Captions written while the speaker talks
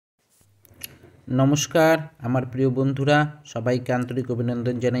নমস্কার আমার প্রিয় বন্ধুরা, সবাইকে আন্তরিক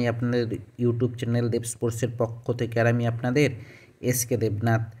অভিনন্দন জানাই আপনাদের ইউটিউব চ্যানেল দেব স্পোর্টসের পক্ষ থেকে। আর আমি আপনাদের SK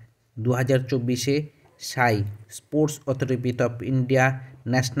Debnath. 2024-এ Sai sports authority of India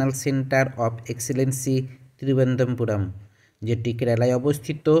national centre of Excellency ত্রিভেন্দ্রমপুরম, যেটি কেরালায়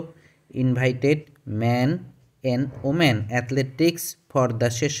অবস্থিত, invited man and women athletics for the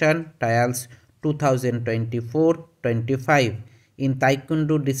session trials 2024-25 in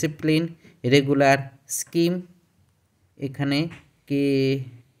taekwondo discipline regular scheme.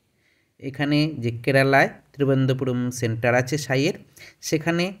 এখানে যে কেরালায় ত্রিভেন্দ্রপুরম সেন্টার আছে সাইয়ের,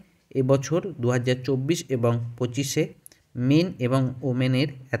 সেখানে এবছর 2024 এবং 25-এ মেন এবং ওমেনের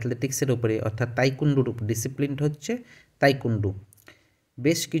অ্যাথলেটিক্সের উপরে অর্থাৎ তাইকোন্ডোর ডিসিপ্লিন হচ্ছে তাইকোন্ডো।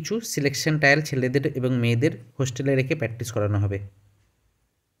 বেশ কিছু সিলেকশন ট্রায়াল ছেলেদের এবং মেয়েদের হোস্টেলে রেখে প্র্যাকটিস করানো হবে,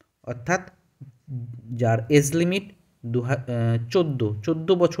 অর্থাৎ যার এজ লিমিট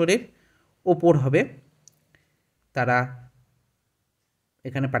 14 বছরের ওপর হবে তারা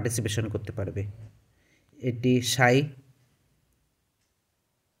এখানে পার্টিসিপেশন করতে পারবে। এটি সাই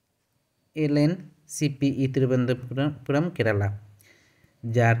LNCPE ত্রিভেন্দ্রপুরম কেরালা।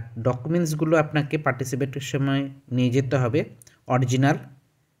 যার ডকুমেন্টসগুলো আপনাকে পার্টিসিপেটের সময় নিয়ে যেতে হবে: original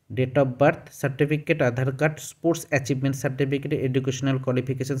date of birth certificate, Aadhaar card, sports achievement certificate, educational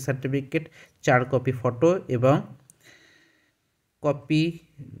qualification certificate, 4 copy photo এবং কপি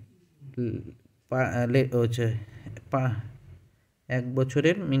 1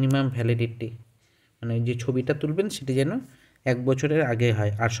 বছরের মিনিমাম ভ্যালিডিটি, মানে যে ছবিটা তুলবেন সেটি যেন 1 বছরের আগে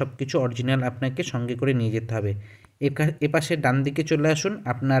হয়। আর সব কিছু অরিজিনাল আপনাকে সঙ্গে করে নিয়ে যেতে হবে। এপাশে ডান দিকে চলে আসুন।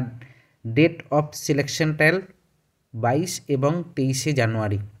 আপনার ডেট অফ সিলেকশন ট্রায়াল 22 এবং 23শে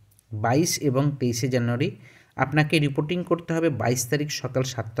জানুয়ারি। 22 এবং 23শে জানুয়ারি আপনাকে রিপোর্টিং করতে হবে 22 তারিখ সকাল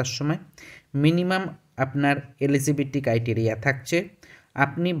 7টার সময়। মিনিমাম আপনার এলিজিবিলিটি ক্রাইটেরিয়া থাকছে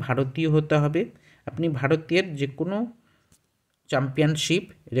আপনি ভারতীয় হতে হবে, আপনি ভারতের যে কোনো চ্যাম্পিয়নশিপ,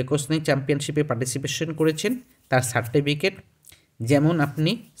 রেকগনাইজড চ্যাম্পিয়নশিপে পার্টিসিপেশন করেছেন তার সার্টিফিকেট, যেমন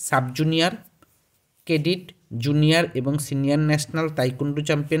আপনি সাব জুনিয়র, ক্যাডেট, জুনিয়র এবং সিনিয়র ন্যাশনাল তাইকোন্ডো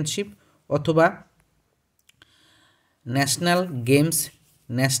চ্যাম্পিয়নশিপ অথবা ন্যাশনাল গেমস,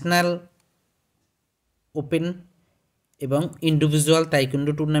 ন্যাশনাল ওপেন এবং ইন্ডিভিজুয়াল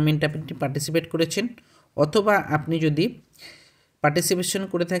তাইকোন্ডো টুর্নামেন্টে আপনি পার্টিসিপেট করেছেন, অথবা আপনি যদি পার্টিসিপেশন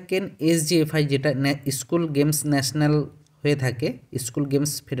করে থাকেন SGFI, যেটা স্কুল গেমস ন্যাশনাল হয়ে থাকে, স্কুল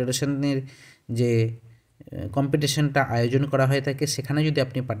গেমস ফেডারেশনের যে কম্পিটিশনটা আয়োজন করা হয়ে থাকে সেখানে যদি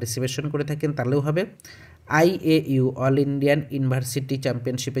আপনি পার্টিসিপেশন করে থাকেন তাহলেও হবে। IAU অল ইন্ডিয়ান ইউনিভার্সিটি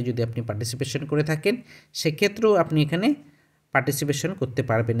চ্যাম্পিয়নশিপে যদি আপনি পার্টিসিপেশন করে থাকেন সেক্ষেত্রেও আপনি এখানে পার্টিসিপেশন করতে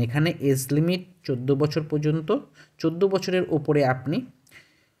পারবেন। এখানে এজ লিমিট 14 বছর পর্যন্ত, 14 বছরের ওপরে আপনি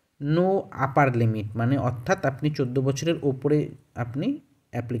নো আপার লিমিট, মানে অর্থাৎ আপনি 14 বছরের ওপরে আপনি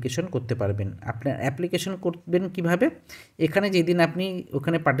অ্যাপ্লিকেশন করতে পারবেন। আপনার অ্যাপ্লিকেশন করবেন কিভাবে? এখানে যেদিন আপনি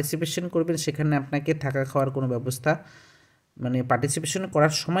ওখানে পার্টিসিপেশন করবেন সেখানে আপনাকে থাকা খাওয়ার কোনো ব্যবস্থা, মানে পার্টিসিপেশন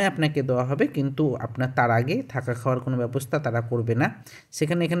করার সময় আপনাকে দেওয়া হবে, কিন্তু আপনার তার আগে থাকা খাওয়ার কোনো ব্যবস্থা তারা করবে না।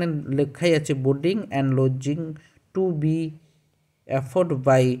 এখানে লেখাই আছে boarding and lodging two B afford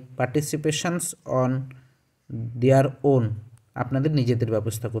by পার্টিসিপেশনস on their own, আপনাদের নিজেদের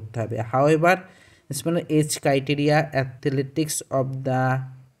ব্যবস্থা করতে হবে। However age criteria athletics of the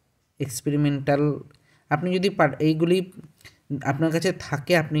experimental, আপনি যদি এইগুলি আপনার কাছে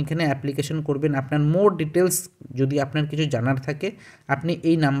থাকে আপনি এখানে অ্যাপ্লিকেশন করবেন। আপনার মোর ডিটেলস যদি আপনার কিছু জানার থাকে আপনি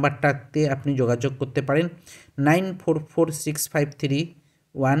এই নাম্বারটাতে আপনি যোগাযোগ করতে পারেন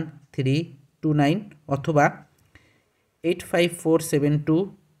 9446531329 অথবা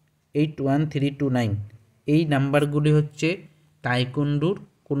 8547281329। এই নাম্বারগুলি হচ্ছে তাইকোন্ডোর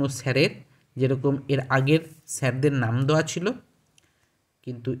কোনো স্যারের, যেরকম এর আগের স্যারদের নাম দেওয়া ছিল,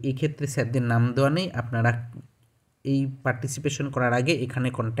 কিন্তু এই ক্ষেত্রে স্যারদের নাম দেওয়া নেই। আপনারা এই পার্টিসিপেশন করার আগে এখানে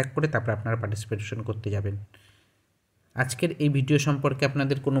কন্ট্যাক্ট করে তারপর আপনারা পার্টিসিপেশন করতে যাবেন। আজকের এই ভিডিও সম্পর্কে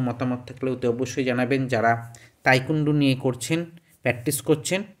আপনাদের কোনো মতামত থাকলে অতি অবশ্যই জানাবেন। যারা তাইকোন্ডো নিয়ে করছেন, প্র্যাকটিস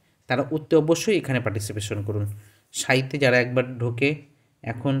করছেন, তারা অতি অবশ্যই এখানে পার্টিসিপেশন করুন। সাইতে যারা একবার ঢোকে,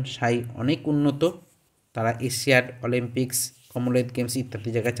 এখন সাই অনেক উন্নত, তারা এশিয়াড, অলিম্পিক্স, কমনওয়েলথ গেমস ইত্যাদি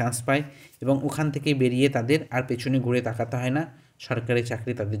জায়গায় চান্স পায় এবং ওখান থেকে বেরিয়ে তাদের আর পেছনে ঘুরে তাকাতে হয় না, সরকারি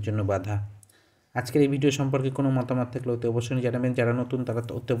চাকরি তাদের জন্য বাধা। আজকের এই ভিডিও সম্পর্কে কোনো মতামত থাকলে অতি অবশ্যই জানাবেন। যারা নতুন তারা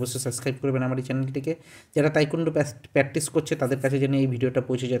অতি অবশ্যই সাবস্ক্রাইব করবেন আমার এই চ্যানেলটিকে। যারা তাইকোন্ডো প্র্যাকটিস করছে তাদের কাছে যেন এই ভিডিওটা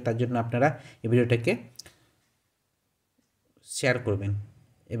পৌঁছে যায় তার জন্য আপনারা এই ভিডিওটাকে শেয়ার করবেন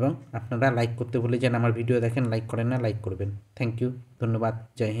এবং আপনারা লাইক করতে ভুলে যান। আমার ভিডিও দেখেন, লাইক করেন না, লাইক করবেন। থ্যাংক ইউ, ধন্যবাদ,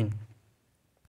 জয় হিন্দ।